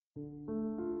Yo,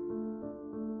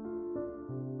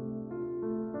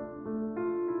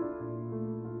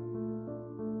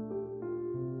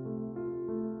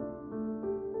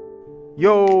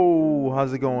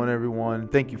 how's it going, everyone?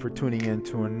 Thank you for tuning in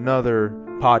to another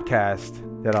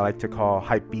podcast that I like to call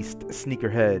Hypebeast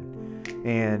Sneakerhead.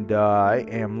 And I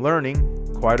am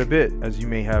learning quite a bit. As you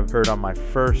may have heard on my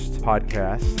first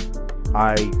podcast,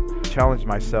 I challenged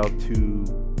myself to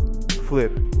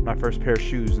flip my first pair of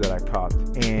shoes that I copped.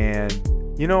 And,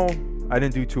 I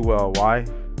didn't do too well. Why?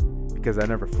 Because I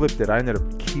never flipped it. I ended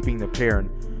up keeping the pair. And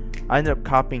I ended up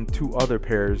copying 2 other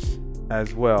pairs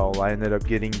as well. I ended up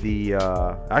getting the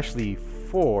actually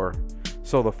 4.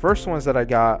 So the first ones that I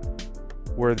got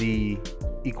were the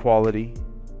Equality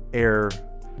Air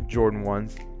Jordan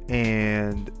 1s,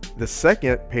 and the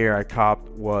second pair I copped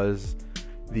was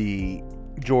the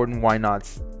Jordan Why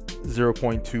Nots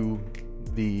 0.2,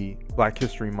 the Black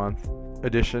History Month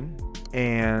edition.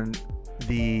 And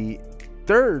the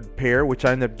third pair, which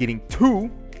I ended up getting 2,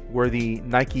 were the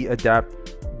Nike Adapt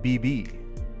BB,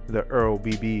 the Earl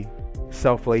BB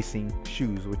self-lacing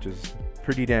shoes, which is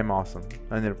pretty damn awesome.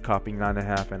 I ended up copying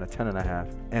 9.5 and a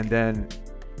 10.5. And then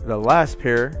the last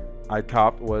pair I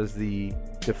copped was the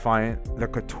Defiant, the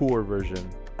Couture version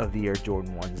of the Air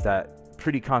Jordan 1s. That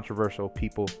pretty controversial,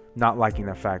 people not liking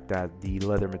the fact that the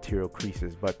leather material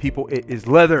creases, but people, it is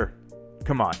leather.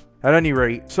 Come on. At any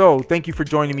rate, so thank you for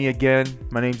joining me again.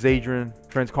 My name's Adrian.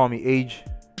 Friends call me Age,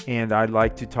 and I'd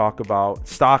like to talk about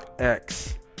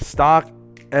StockX.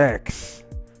 StockX.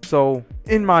 So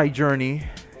in my journey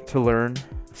to learn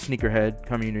sneakerhead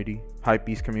community,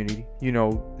 Hypebeast community,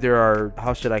 there are,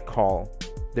 how should I call?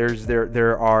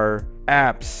 There are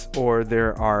apps, or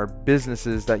there are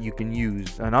businesses that you can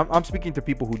use. And I'm speaking to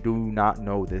people who do not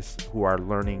know this, who are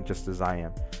learning just as I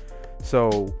am.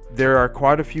 So there are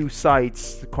quite a few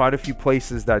sites, quite a few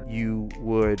places that you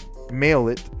would mail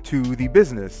it to the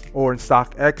business. Or in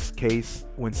StockX case,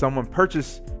 when someone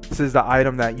purchases the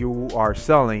item that you are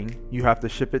selling, you have to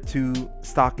ship it to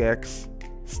StockX.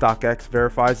 StockX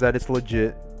verifies that it's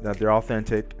legit, that they're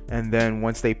authentic. And then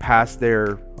once they pass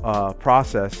their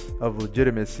process of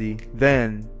legitimacy,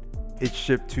 then it's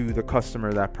shipped to the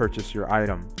customer that purchased your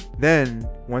item. Then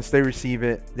once they receive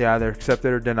it, they either accept it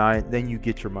or deny it, then you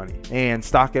get your money. And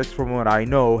StockX, from what I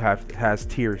know, has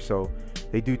tiers. So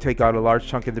they do take out a large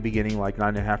chunk in the beginning, like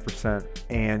 9.5%.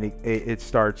 And it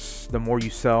starts, the more you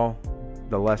sell,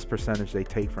 the less percentage they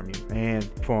take from you. And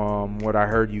from what I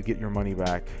heard, you get your money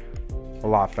back a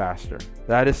lot faster.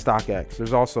 That is StockX.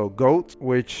 There's also GOAT,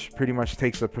 which pretty much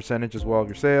takes a percentage as well of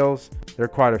your sales. There are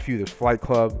quite a few. There's Flight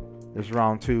Club, there's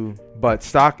Round 2. But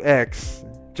StockX,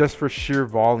 just for sheer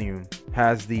volume,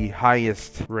 has the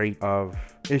highest rate of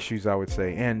issues, I would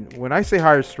say. And when I say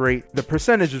highest rate, the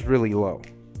percentage is really low.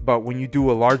 But when you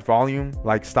do a large volume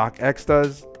like StockX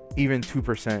does, even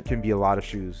 2% can be a lot of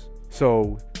shoes.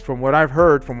 So from what I've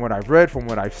heard, from what I've read, from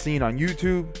what I've seen on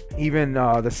YouTube, even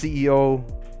the CEO,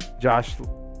 Josh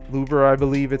Luber, I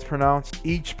believe it's pronounced,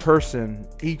 each person,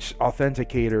 each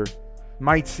authenticator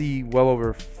might see well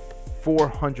over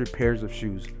 400 pairs of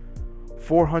shoes.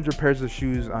 400 pairs of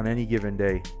shoes on any given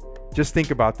day. Just think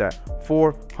about that.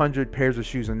 400 pairs of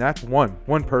shoes, and that's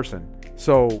one person.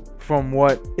 So from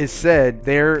what is said,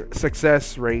 their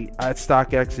success rate at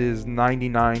StockX is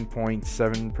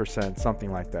 99.7%,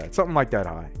 something like that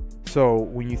high. So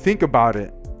when you think about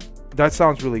it, that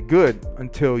sounds really good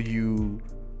until you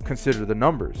consider the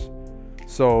numbers.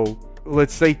 So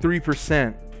let's say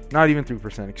 3%, not even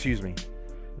 3%, excuse me,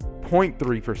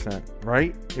 0.3%,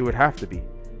 right? It would have to be.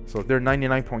 So if they're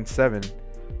 99.7,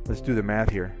 let's do the math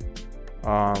here.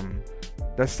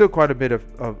 That's still quite a bit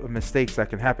of mistakes that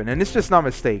can happen. And it's just not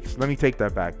mistakes. Let me take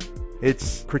that back.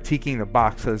 It's critiquing the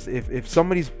box. Because if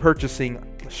somebody's purchasing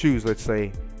shoes, let's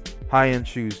say high-end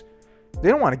shoes, they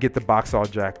don't want to get the box all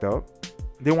jacked up.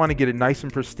 They want to get it nice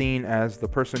and pristine as the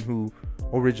person who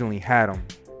originally had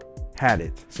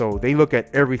it. So they look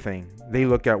at everything. They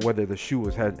look at whether the shoe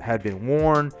had been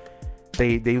worn.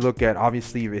 They look at,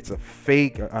 obviously, if it's a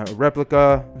fake, a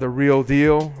replica, the real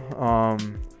deal.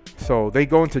 So they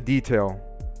go into detail.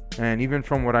 And even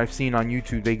from what I've seen on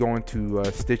YouTube, they go into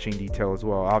stitching detail as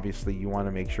well. Obviously, you want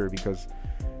to make sure, because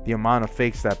the amount of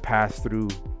fakes that pass through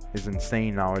is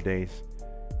insane nowadays,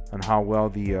 and how well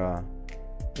the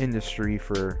industry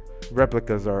for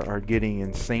replicas are getting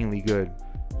insanely good.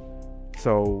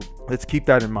 So let's keep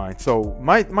that in mind. So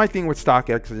my thing with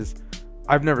StockX is,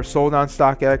 I've never sold on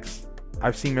StockX.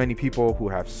 I've seen many people who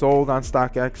have sold on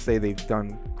StockX say they've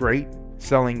done great,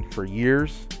 selling for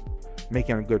years,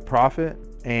 making a good profit.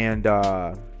 And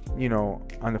on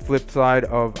the flip side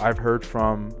of, I've heard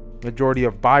from majority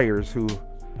of buyers who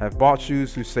have bought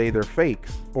shoes who say they're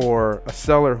fakes, or a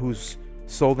seller who's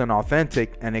sold an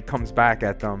authentic and it comes back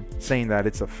at them saying that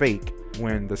it's a fake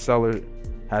when the seller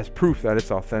has proof that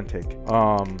it's authentic.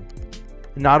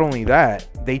 Not only that,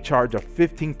 they charge a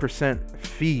 15%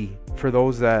 fee for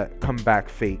those that come back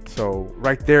fake. So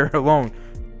right there alone,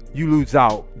 you lose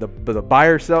out. The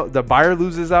buyer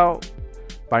loses out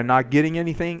by not getting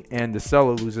anything, and the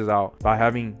seller loses out by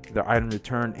having their item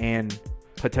returned and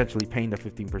potentially paying the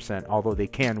 15%, although they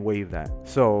can waive that.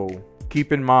 So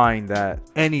keep in mind that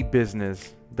any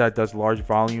business that does large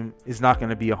volume is not going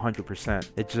to be 100%.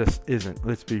 It just isn't.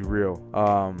 Let's be real.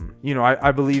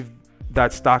 I believe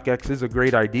that StockX is a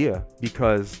great idea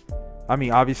because, I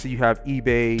mean, obviously you have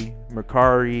eBay,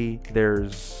 Mercari,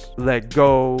 there's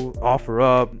LetGo,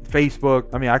 OfferUp,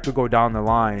 Facebook. I mean, I could go down the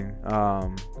line.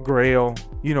 Grail,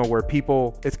 where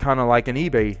people, it's kind of like an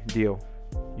eBay deal.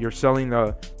 You're selling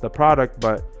the product,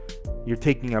 but you're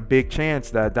taking a big chance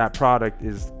that that product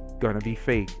is going to be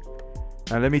fake.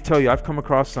 And let me tell you, I've come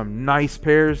across some nice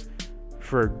pairs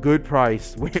for a good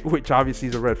price, which obviously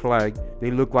is a red flag.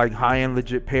 They look like high-end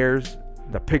legit pairs.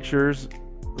 The pictures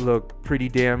look pretty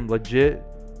damn legit.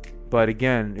 But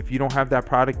again, if you don't have that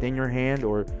product in your hand,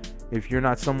 or if you're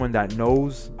not someone that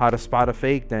knows how to spot a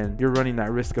fake, then you're running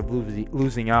that risk of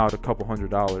losing out a couple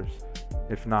 $100,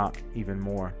 if not even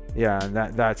more. Yeah, and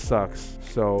that sucks.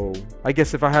 So I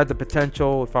guess if I had the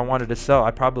potential, if I wanted to sell,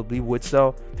 I probably would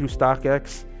sell through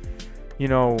StockX.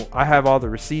 I have all the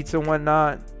receipts and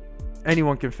whatnot.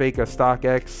 Anyone can fake a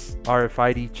StockX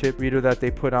RFID chip reader that they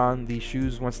put on these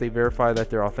shoes once they verify that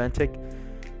they're authentic.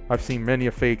 I've seen many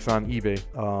of fakes on eBay.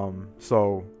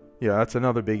 So yeah, that's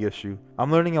another big issue.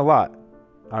 I'm learning a lot.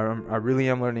 I really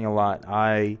am learning a lot.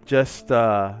 I'm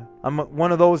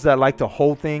one of those that like to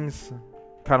hold things,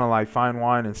 kind of like fine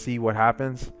wine, and see what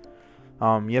happens.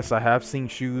 Yes, I have seen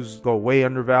shoes go way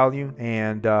undervalued,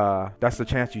 and that's the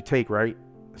chance you take, right?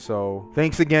 So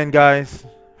thanks again, guys,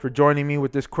 for joining me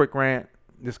with this quick rant,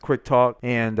 this quick talk,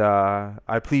 and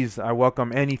I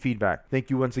welcome any feedback. Thank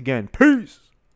you once again. Peace.